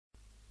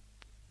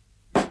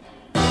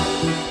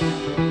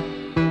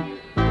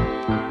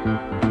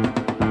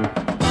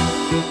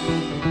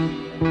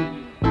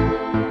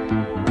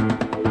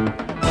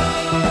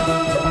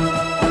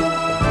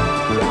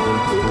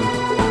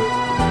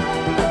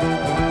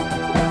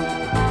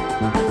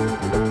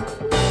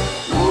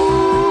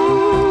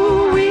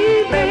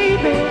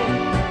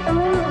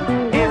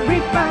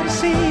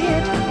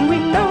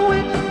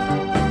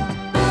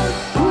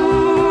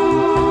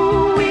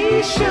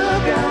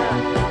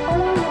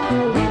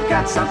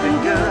got something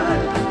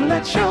good,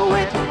 let's show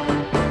it.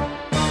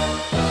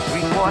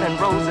 Sweetwater and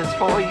roses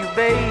for you,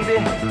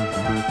 baby.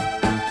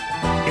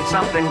 It's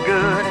something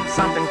good and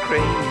something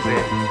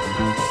crazy.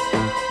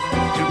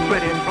 Two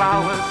pretty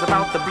flowers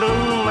about to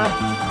bloom,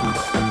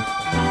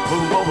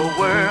 move over the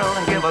world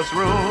and give us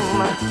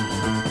room.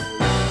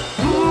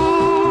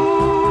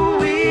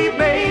 Ooh-wee,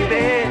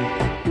 baby,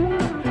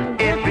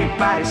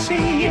 everybody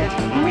see it,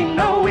 we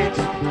know it.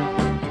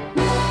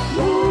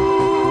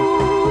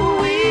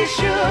 Ooh-wee,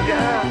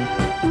 sugar,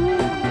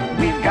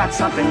 we've got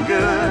something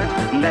good,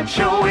 let's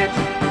show it.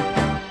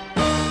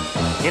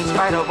 In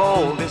spite of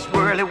all this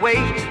worldly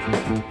weight,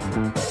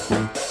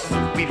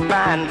 we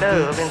find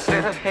love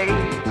instead of hate.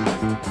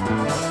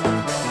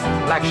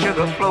 Like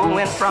sugar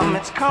flowing from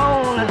its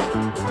cone,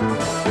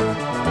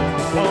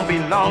 won't be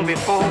long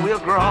before we're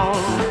grown.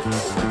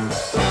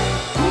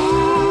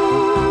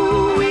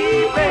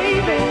 Ooh-wee,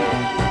 baby,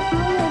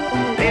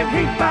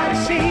 everybody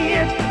see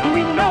it,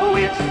 we know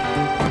it.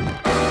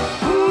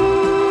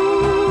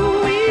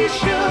 Ooh-wee,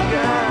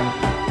 sugar,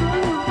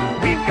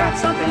 we've got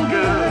something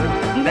good,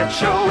 let's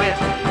show it.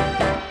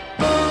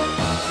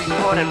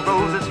 Sweetwater and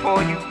roses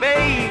for you,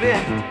 baby.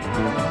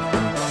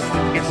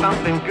 It's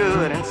something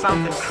good and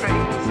something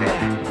crazy.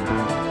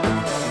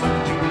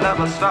 Two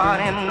lovers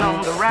starting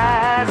on the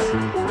rise,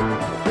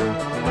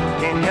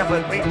 can't help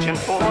but reaching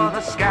for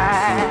the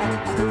sky.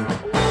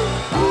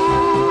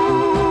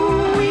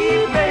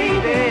 Ooh-wee,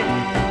 baby,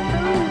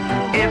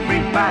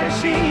 everybody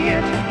see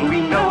it, we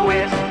know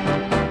it.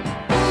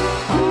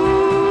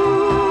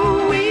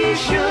 Ooh-wee,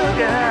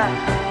 sugar,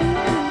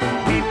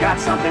 we've got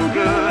something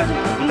good,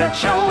 let's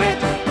show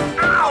it.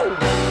 Ow!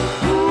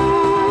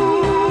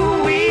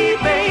 Ooh-wee,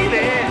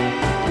 baby,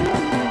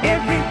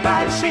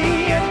 everybody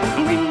see it,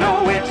 we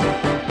know it.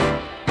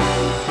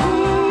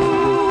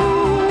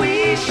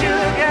 Ooh-wee,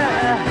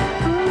 sugar,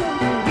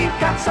 we've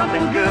got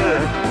something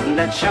good,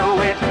 let's show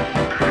it.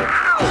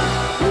 Ow!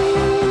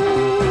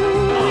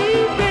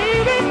 Ooh-wee,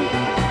 baby,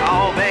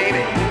 oh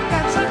baby,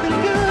 got something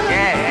good,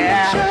 yeah,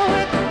 let's show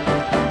it.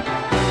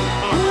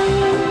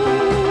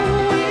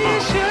 Ooh-wee,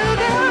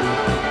 sugar,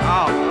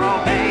 oh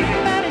baby,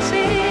 everybody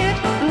see it,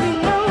 we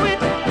know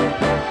it.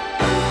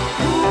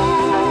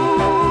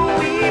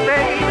 Ooh-wee,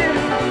 baby,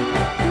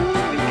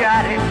 we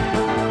got it,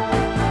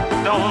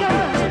 don't